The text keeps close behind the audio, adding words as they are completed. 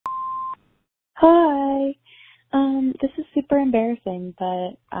This is super embarrassing,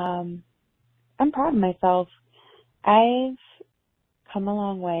 but I'm proud of myself. I've come a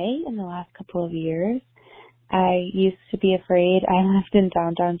long way in the last couple of years. I used to be afraid. I lived in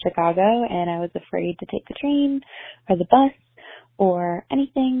downtown Chicago, and I was afraid to take the train or the bus or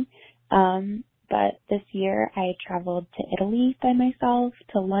anything. But this year I traveled to Italy by myself,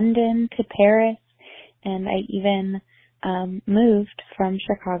 to London, to Paris, and I even moved from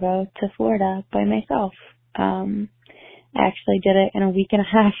Chicago to Florida by myself. I actually did it in a week and a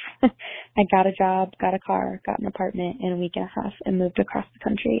half. I got a job, got a car, got an apartment in a week and a half and moved across the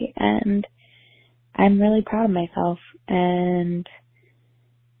country. And I'm really proud of myself. And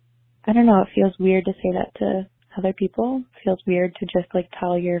I don't know, it feels weird to say that to other people. It feels weird to just like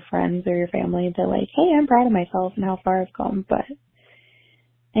tell your friends or your family that like, hey, I'm proud of myself and how far I've come. But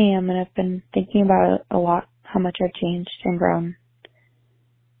I am, and I've been thinking about it a lot, how much I've changed and grown.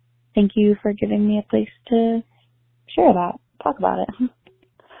 Thank you for giving me a place to share that, talk about it.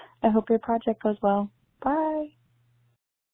 I hope your project goes well. Bye.